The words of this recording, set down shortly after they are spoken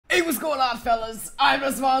what's going on, fellas? I'm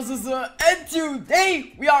RazvanZz, and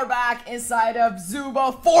today we are back inside of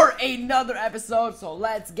Zooba for another episode. So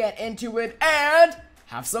let's get into it and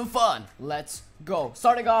have some fun. Let's go.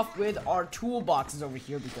 Starting off with our toolboxes over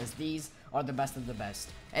here because these are the best of the best.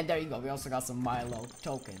 And there you go. We also got some Milo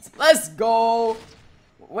tokens. Let's go.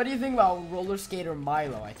 What do you think about Roller Skater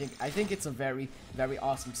Milo? I think it's a very, very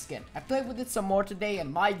awesome skin. I played with it some more today,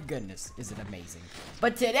 and my goodness, is it amazing.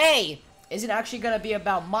 But today isn't actually gonna be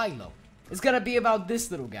about Milo. It's gonna be about this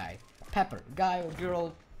little guy. Pepper. Guy or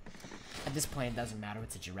girl. At this point, it doesn't matter.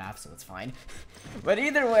 It's a giraffe, so it's fine. But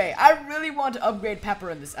either way, I really want to upgrade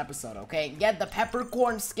Pepper in this episode, okay? Get the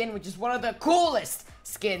peppercorn skin, which is one of the coolest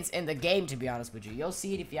skins in the game, to be honest with you. You'll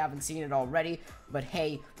see it if you haven't seen it already. But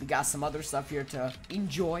hey, we got some other stuff here to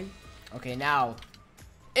enjoy. Okay, now,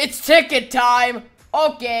 it's ticket time!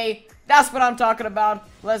 Okay, that's what I'm talking about.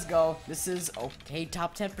 Let's go. This is, okay,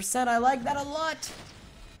 top 10%. I like that a lot.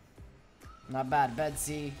 Not bad,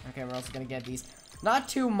 Betsy. Okay, we're also gonna get these. Not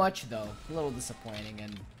too much, though. A little disappointing,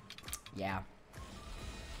 and yeah.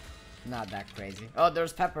 Not that crazy. Oh,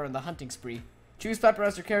 there's Pepper in the hunting spree. Choose Pepper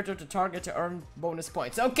as your character to target to earn bonus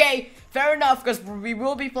points. Okay, fair enough, because we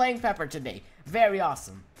will be playing Pepper today. Very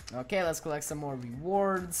awesome. Okay, let's collect some more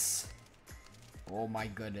rewards. Oh my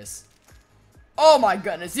goodness. Oh my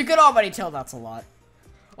goodness, you can already tell that's a lot.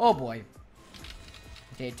 Oh boy.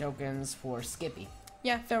 Okay, tokens for Skippy.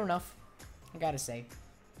 Yeah, fair enough. I gotta say.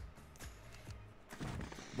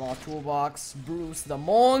 Raw toolbox, Bruce the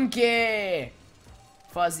monkey.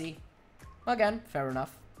 Fuzzy. Again, fair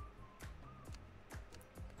enough.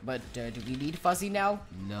 But do we need Fuzzy now?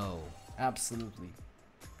 No, absolutely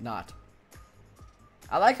not.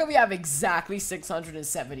 I like how we have exactly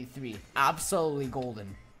 673. Absolutely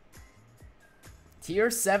golden. Tier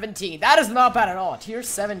 17. That is not bad at all. Tier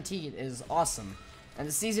 17 is awesome. And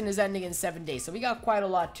the season is ending in 7 days. So we got quite a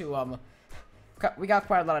lot to, we got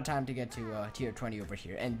quite a lot of time to get to, tier 20 over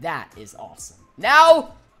here. And that is awesome.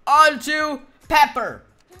 Now, on to Pepper.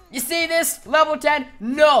 You see this? Level 10?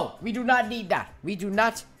 No, we do not need that. We do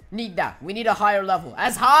not need that. We need a higher level.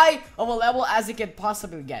 As high of a level as it can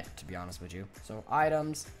possibly get, to be honest with you. So,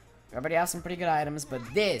 items. We already have some pretty good items, but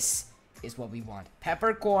this is what we want.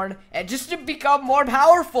 Peppercorn, and just to become more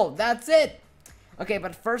powerful. That's it. Okay,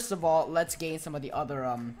 but first of all, let's gain some of the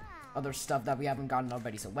other stuff that we haven't gotten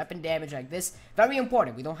already. So weapon damage like this, very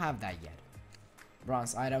important. We don't have that yet.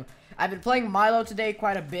 Bronze item. I've been playing Milo today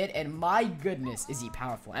quite a bit, and my goodness, is he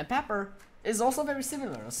powerful. And Pepper is also very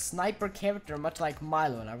similar, a sniper character, much like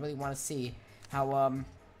Milo, and I really want to see how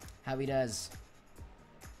he does.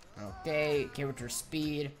 Okay, character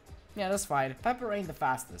speed. Yeah, that's fine. Pepper ain't the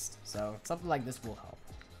fastest, so something like this will help.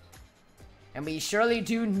 And we surely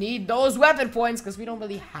do need those weapon points, because we don't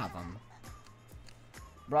really have them.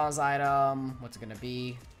 Bronze item. What's it gonna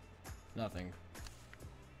be? Nothing.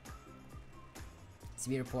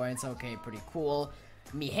 Speeder points. Okay, pretty cool.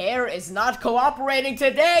 Me hair is not cooperating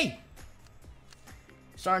today!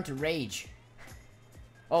 Starting to rage.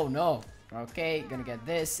 Oh no. Okay, gonna get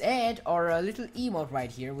this. And our little emote right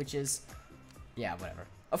here, which is... yeah, whatever.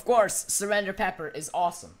 Of course, Surrender Pepper is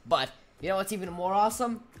awesome. But, you know what's even more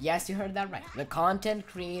awesome? Yes, you heard that right. The Content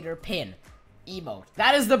Creator Pin emote.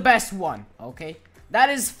 That is the best one, okay? That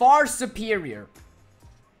is far superior.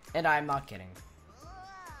 And I'm not kidding.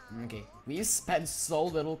 Okay, we've spent so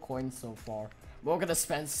little coins so far. We're gonna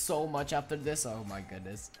spend so much after this. Oh my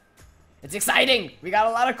goodness. It's exciting! We got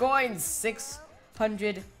a lot of coins!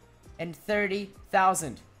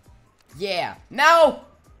 630,000. Yeah. Now,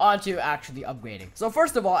 on to actually upgrading. So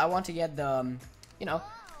first of all, I want to get the, you know,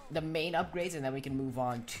 the main upgrades, and then we can move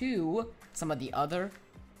on to some of the other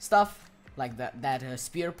stuff. Like that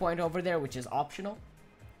spear point over there, which is optional.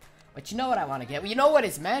 But you know what I want to get? Well, you know what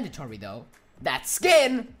is mandatory, though? That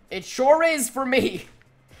skin! It sure is for me!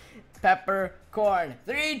 Peppercorn.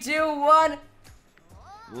 3, 2, 1.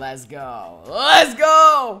 Let's go. Let's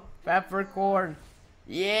go! Peppercorn.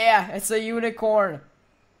 Yeah, it's a unicorn.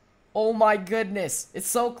 Oh my goodness. It's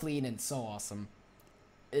so clean and so awesome.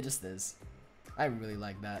 It just is. I really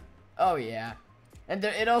like that. Oh yeah. And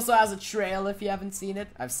it also has a trail if you haven't seen it.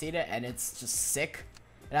 I've seen it and it's just sick.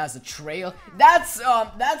 It has a trail. That's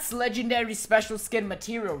legendary special skin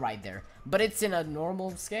material right there. But it's in a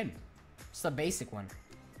normal skin. Just a basic one.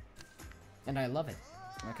 And I love it.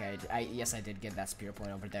 Okay, yes, I did get that spear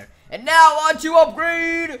point over there. And now on to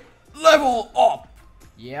upgrade! Level up!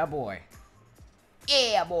 Yeah, boy.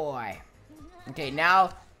 Yeah, boy. Okay,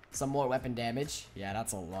 now some more weapon damage. Yeah,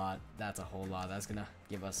 that's a lot. That's a whole lot. That's gonna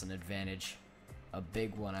give us an advantage. A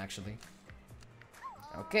big one, actually.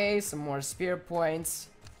 Okay, some more spear points.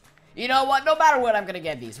 You know what? No matter what, I'm gonna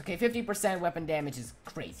get these. Okay, 50% weapon damage is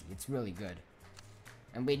crazy. It's really good.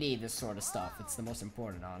 And we need this sort of stuff. It's the most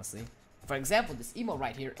important, honestly. For example, this emote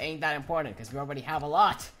right here ain't that important because we already have a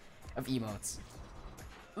lot of emotes.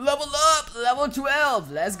 Level up! Level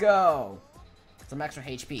 12! Let's go! Some extra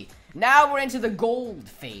HP. Now we're into the gold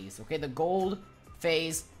phase, okay? The gold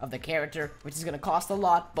phase of the character, which is gonna cost a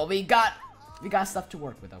lot, but we got stuff to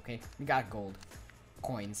work with, okay? We got gold.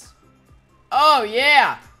 Coins. Oh,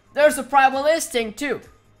 yeah! There's a primal instinct, too.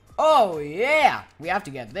 Oh, yeah! We have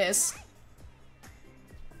to get this.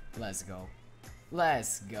 Let's go.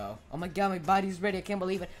 Let's go. Oh my god, my body's ready. I can't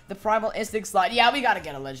believe it. The primal instinct slide. Yeah, we gotta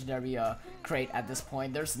get a legendary crate at this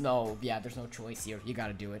point. There's no choice here. You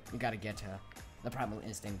gotta do it. You gotta get the primal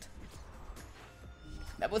instinct.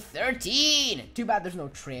 Level 13! Too bad there's no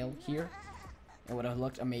trail here. It would have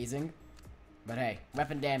looked amazing. But hey,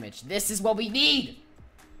 weapon damage. This is what we need!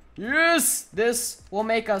 Yes! This will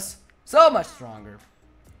make us so much stronger.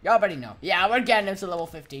 You already know. Yeah, we're getting him to level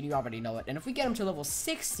 15. You already know it. And if we get him to level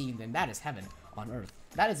 16, then that is heaven on earth.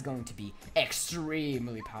 That is going to be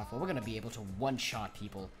extremely powerful. We're going to be able to one-shot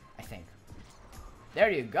people, I think. There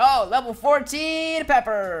you go. Level 14,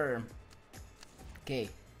 Pepper. Okay.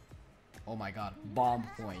 Oh my god. Bomb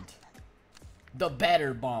point. The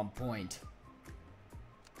better bomb point.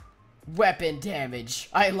 Weapon damage.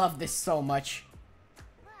 I love this so much.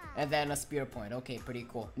 And then a spear point. Okay, pretty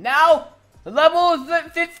cool. Now, level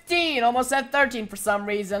 15. Almost at 13 for some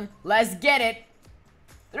reason. Let's get it.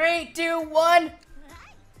 3, 2, 1.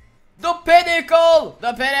 The pinnacle!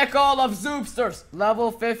 The pinnacle of Zoopsters.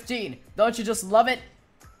 Level 15. Don't you just love it?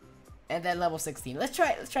 And then level 16. Let's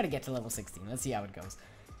try to get to level 16. Let's see how it goes.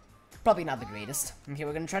 Probably not the greatest. Okay,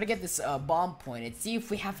 we're gonna try to get this bomb point and see if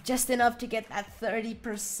we have just enough to get that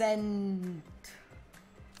 30%.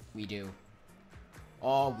 We do.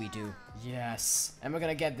 Oh, we do. Yes. And we're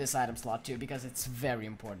gonna get this item slot too because it's very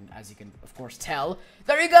important, as you can, of course, tell.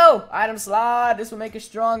 There you go! Item slot! This will make us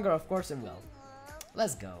stronger. Of course it will.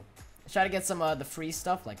 Let's go. Let's try to get some the free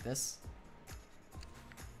stuff like this.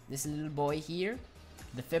 This little boy here.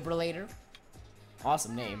 Defibrillator.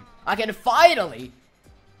 Awesome name. I can finally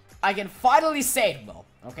say it well.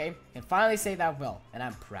 Okay? I can finally say that well. And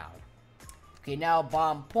I'm proud. Okay, now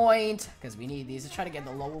bomb point. Because we need these. Let's try to get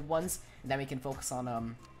the lower ones. And then we can focus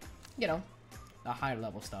on, you know, the higher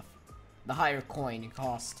level stuff. The higher coin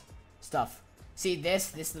cost stuff. See,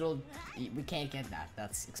 this little... We can't get that.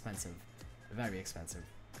 That's expensive. Very expensive.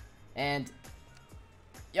 And...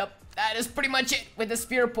 Yep, that is pretty much it with the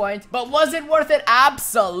spear point. But was it worth it?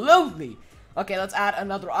 Absolutely! Okay, let's add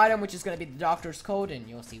another item, which is going to be the doctor's coat. And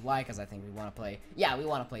you'll see why, because I think we want to play... Yeah, we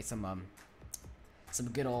want to play some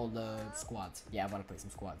good old squads. Yeah, I want to play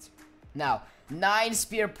some squads. Now, 9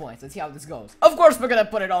 spear points. Let's see how this goes. Of course, we're gonna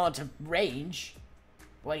put it all into range.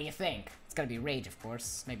 What do you think? It's gonna be range, of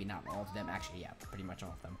course. Maybe not all of them. Actually, yeah, pretty much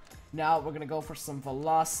all of them. Now, we're gonna go for some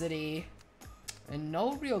velocity. And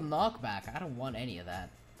no real knockback. I don't want any of that.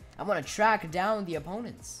 I want to track down the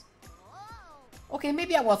opponents. Okay,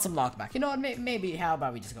 maybe I want some knockback. You know what? Maybe, how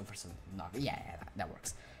about we just go for some knockback? Yeah, that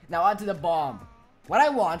works. Now, onto the bomb. What I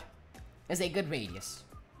want is a good radius.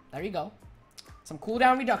 There you go. Some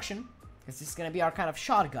cooldown reduction. Because this is going to be our kind of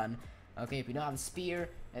shotgun. Okay, if you don't have the spear,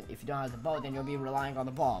 and if you don't have the bow, then you'll be relying on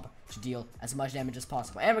the bomb to deal as much damage as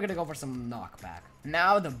possible. And we're going to go for some knockback.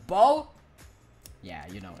 Now, the bow. Yeah,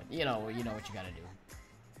 you know it. You know what you got to do.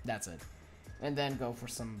 That's it. And then go for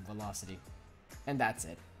some velocity. And that's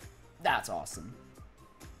it. That's awesome.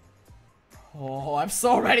 Oh, I'm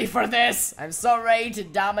so ready for this. I'm so ready to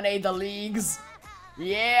dominate the leagues.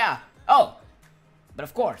 Yeah. Oh, but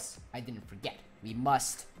of course, I didn't forget. We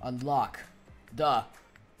must unlock the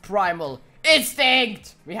primal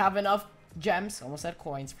instinct. We have enough gems, almost had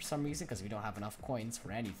coins for some reason, because we don't have enough coins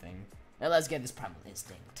for anything. Now let's get this primal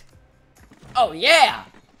instinct. Oh yeah!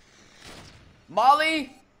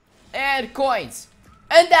 Molly and coins.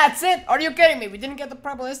 And that's it! Are you kidding me? We didn't get the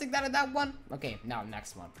primal instinct out of that one? Okay, now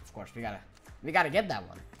next one. Of course, we gotta get that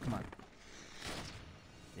one. Come on.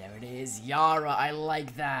 There it is. Yara, I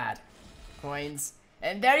like that. Coins.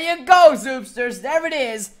 And there you go, Zoopsters. There it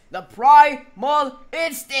is. The primal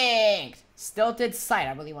instinct. Stilted sight.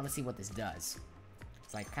 I really want to see what this does.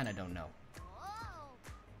 So I kind of don't know.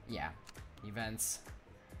 Yeah. Events.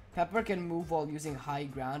 Pepper can move while using high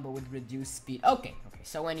ground, but with reduced speed. Okay.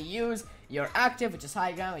 So when you use your active, which is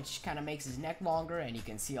high ground, which kind of makes his neck longer, and he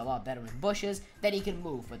can see a lot better with bushes, then he can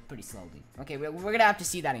move, but pretty slowly. Okay, we're going to have to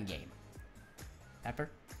see that in game. Pepper,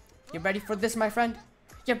 you ready for this, my friend?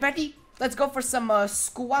 You ready? Let's go for some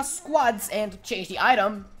squads and change the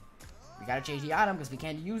item. We gotta change the item because we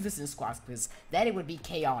can't use this in squads because then it would be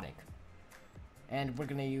chaotic. And we're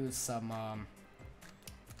gonna use some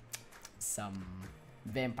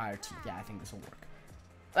vampire teeth. Yeah, I think this will work.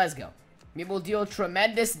 Let's go. We will deal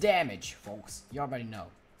tremendous damage, folks. You already know.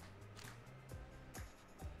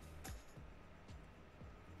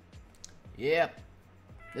 Yep.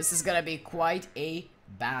 This is gonna be quite a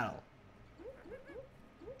battle.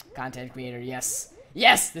 Content creator, yes.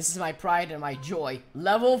 Yes, this is my pride and my joy.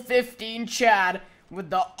 Level 15 Chad with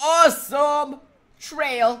the awesome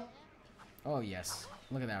trail. Oh, yes.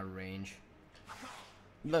 Look at that range.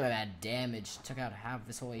 Look at that damage. Took out half of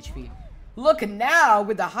his whole HP. Look, now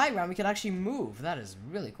with the high ground, we can actually move. That is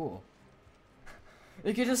really cool.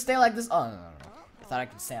 We could just stay like this. Oh, no. I thought I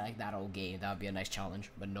could stay like that all game. That would be a nice challenge,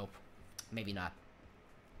 but nope. Maybe not.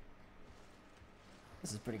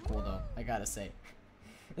 This is pretty cool, though. I gotta say.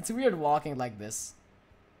 It's weird walking like this.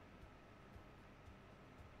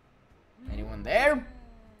 Anyone there?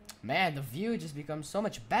 Man, the view just becomes so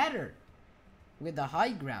much better with the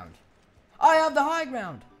high ground. I have the high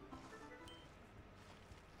ground.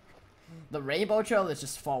 The rainbow trail is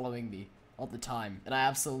just following me all the time, and I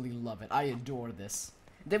absolutely love it. I adore this.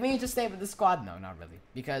 Did we need to stay with the squad? No, not really,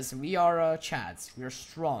 because we are Chads. We are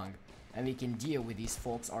strong, and we can deal with these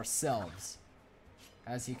folks ourselves,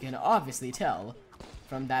 as you can obviously tell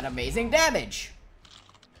from that amazing damage.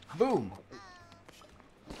 Boom.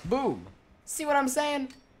 Boom. See what I'm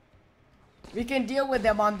saying? We can deal with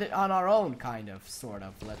them on our own, kind of, sort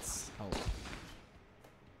of. Let's hope.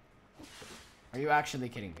 Are you actually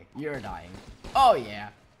kidding me? You're dying. Oh, yeah.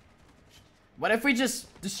 What if we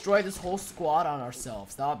just destroy this whole squad on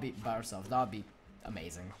ourselves? That would be by ourselves. That would be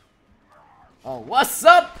amazing. Oh, what's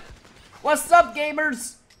up? What's up,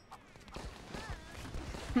 gamers?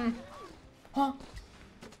 Huh?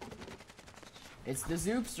 It's the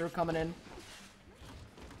Zoopster coming in.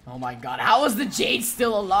 Oh my god, how is the Jade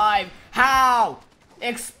still alive? How?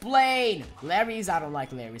 Explain! Larrys, I don't like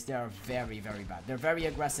Larrys. They are very, very bad. They're very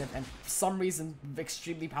aggressive and for some reason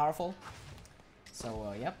extremely powerful.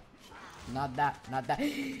 So, yep. Not that, not that.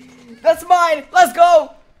 That's mine! Let's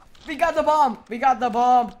go! We got the bomb! We got the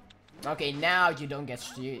bomb! Okay, now you don't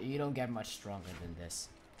get much stronger than this.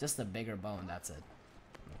 Just a bigger bone, that's it.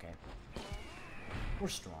 Okay. We're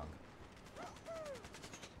strong.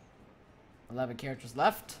 11 characters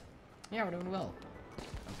left. Yeah, we're doing well.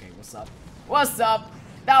 Okay, what's up? What's up?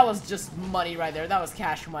 That was just money right there. That was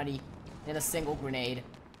cash money in a single grenade.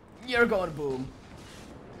 You're going boom.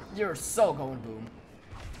 You're so going boom.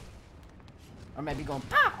 Or maybe going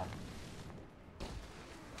pow.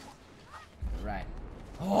 Right.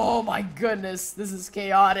 Oh my goodness. This is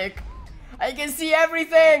chaotic. I can see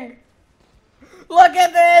everything. Look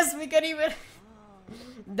at this. We can even...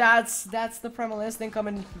 That's the primal instinct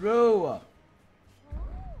coming through.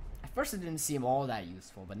 At first it didn't seem all that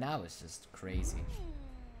useful, but now it's just crazy.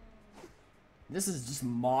 This is just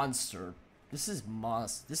monster. This is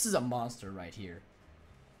a monster right here.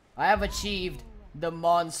 I have achieved the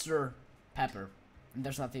monster pepper. And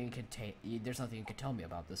there's nothing you can tell me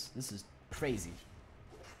about this. This is crazy.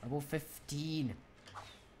 Level 15.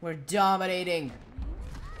 We're dominating.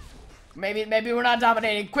 Maybe we're not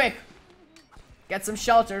dominating. Quick! Get some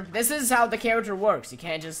shelter. This is how the character works. You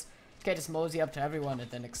can't just mosey up to everyone and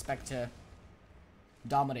then expect to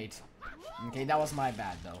dominate. Okay, that was my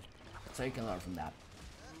bad though. So you can learn from that.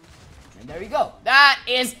 And there we go. That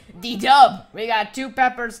is the dub. We got 2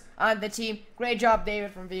 peppers on the team. Great job,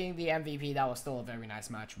 David, from being the MVP. That was still a very nice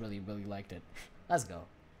match. Really, really liked it. Let's go.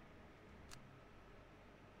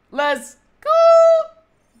 Let's go.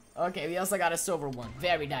 Okay, we also got a silver one.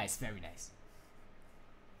 Very nice, very nice.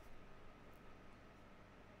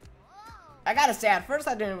 I gotta say, at first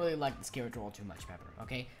I didn't really like this character all too much, Pepper,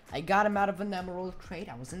 okay? I got him out of an emerald crate.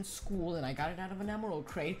 I was in school and I got it out of an emerald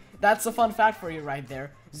crate. That's a fun fact for you right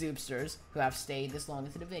there, Zoopsters, who have stayed this long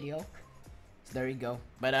into the video. So there you go.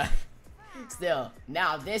 But, still,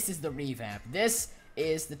 now this is the revamp. This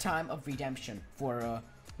is the time of redemption for,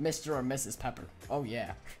 Mr. or Mrs. Pepper. Oh,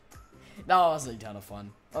 yeah. That was a ton of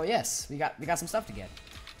fun. Oh, yes, we got some stuff to get.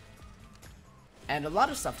 And a lot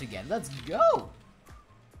of stuff to get. Let's go!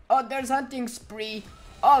 Oh, there's hunting spree.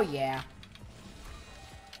 Oh, yeah.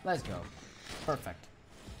 Let's go. Perfect.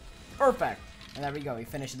 Perfect. And there we go. We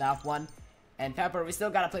finished that one. And Pepper, we still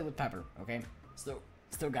gotta play with Pepper, okay?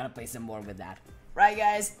 Still gotta play some more with that. Right,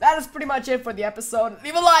 guys? That is pretty much it for the episode.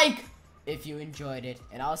 Leave a like if you enjoyed it.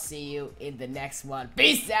 And I'll see you in the next one.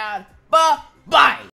 Peace out. Bye-bye.